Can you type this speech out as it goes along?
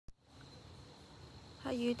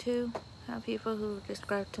Hi YouTube, hi people who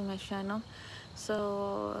subscribe to my channel.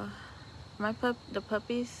 So the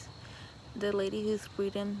puppies, the lady who's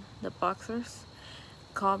breeding the boxers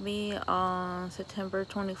called me on September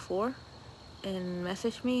 24 and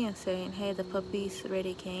messaged me and saying, hey, the puppies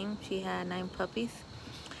already came. She had 9 puppies,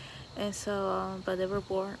 and so but they were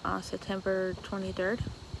born on September 23rd,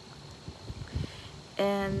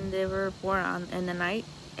 and they were born in the night.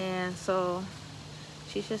 And so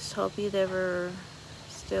she just told me they were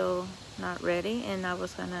still not ready, and I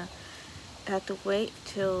was gonna have to wait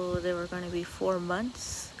till they were gonna be 4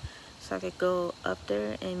 months so I could go up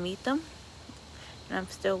there and meet them. And I'm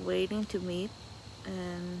still waiting to meet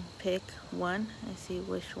and pick one and see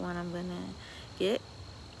which one I'm gonna get.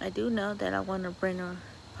 I do know that I want to bring a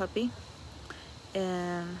puppy,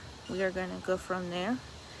 and we are gonna go from there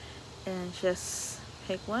and just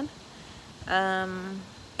pick one.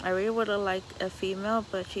 I really would have liked a female,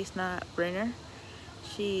 but she's not Brenner.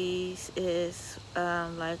 She is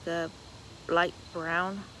like a light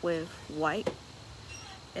brown with white,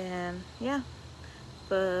 and yeah,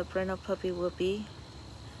 but Brenner puppy will be,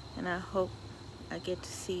 and I hope I get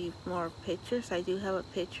to see more pictures. I do have a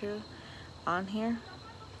picture on here,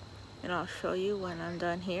 and I'll show you when I'm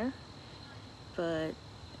done here. But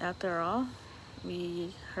after all,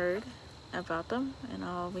 we heard about them, and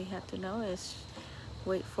all we have to know is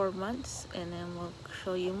wait 4 months, and then we'll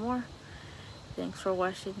show you more. Thanks for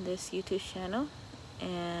watching this YouTube channel.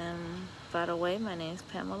 And by the way, my name is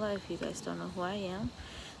Pamela. If you guys don't know who I am,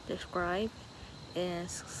 subscribe and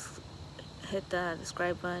hit the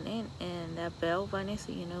subscribe button and that bell button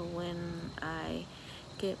so you know when I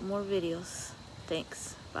get more videos.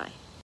 Thanks. Bye.